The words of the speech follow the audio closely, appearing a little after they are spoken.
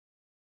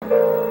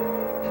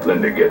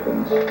Linda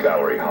Gittins,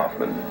 Valerie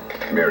Hoffman,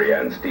 Mary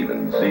Ann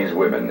Stevens. These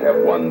women have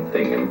one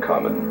thing in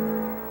common.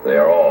 They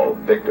are all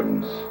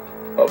victims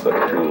of the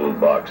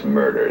Toolbox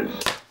murders.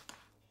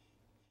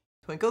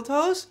 Twinkle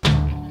Toes?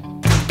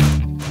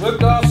 Look,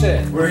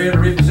 Dawson, we're here to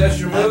repossess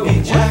your move.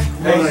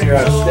 Pay your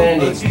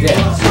outstanding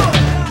debts.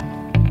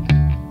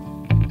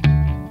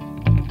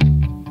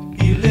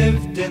 He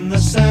lived in the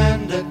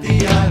sand at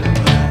the island.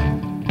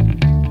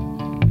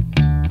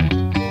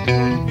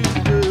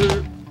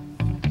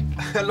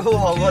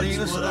 Hello, what are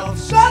you saying?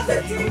 Not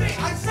the TV!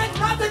 I said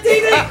not the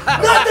TV!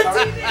 Not the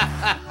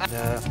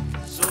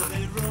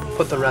TV!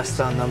 Put the rest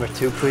on number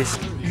 2, please.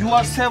 You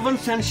are 7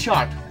 cents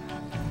short.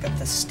 Got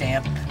the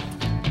stamp.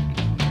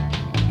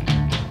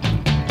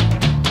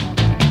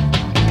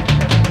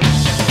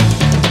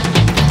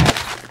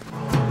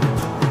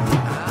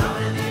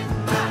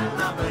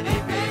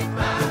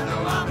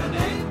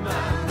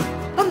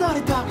 I'm not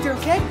a doctor,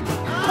 okay?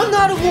 I'm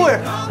not a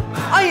lawyer.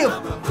 I am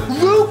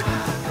Luke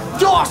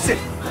Dawson.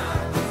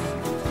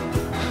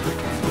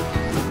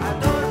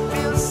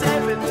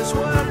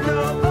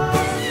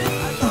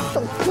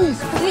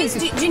 Please,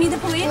 do you need the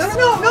police?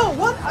 No,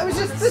 what? I was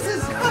just,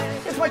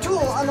 it's my tool.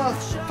 I'm a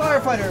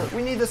firefighter.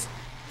 We need this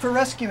for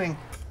rescuing.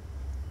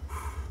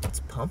 Let's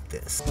pump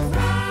this.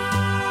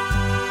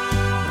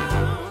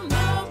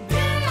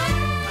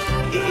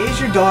 Is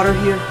your daughter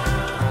here?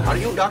 Are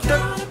you a doctor?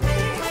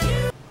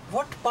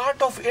 What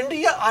part of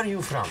India are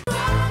you from?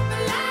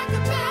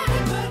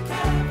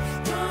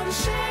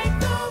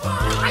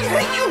 I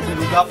hate you!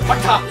 Lula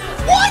Pata!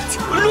 What?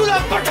 Lula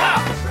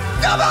Pata!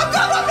 No!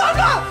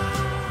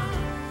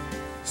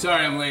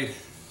 Sorry I'm late.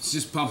 It's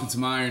just pumping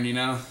some iron, you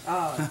know?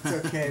 Oh,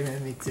 it's okay,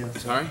 man. Me too.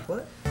 Sorry?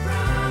 What?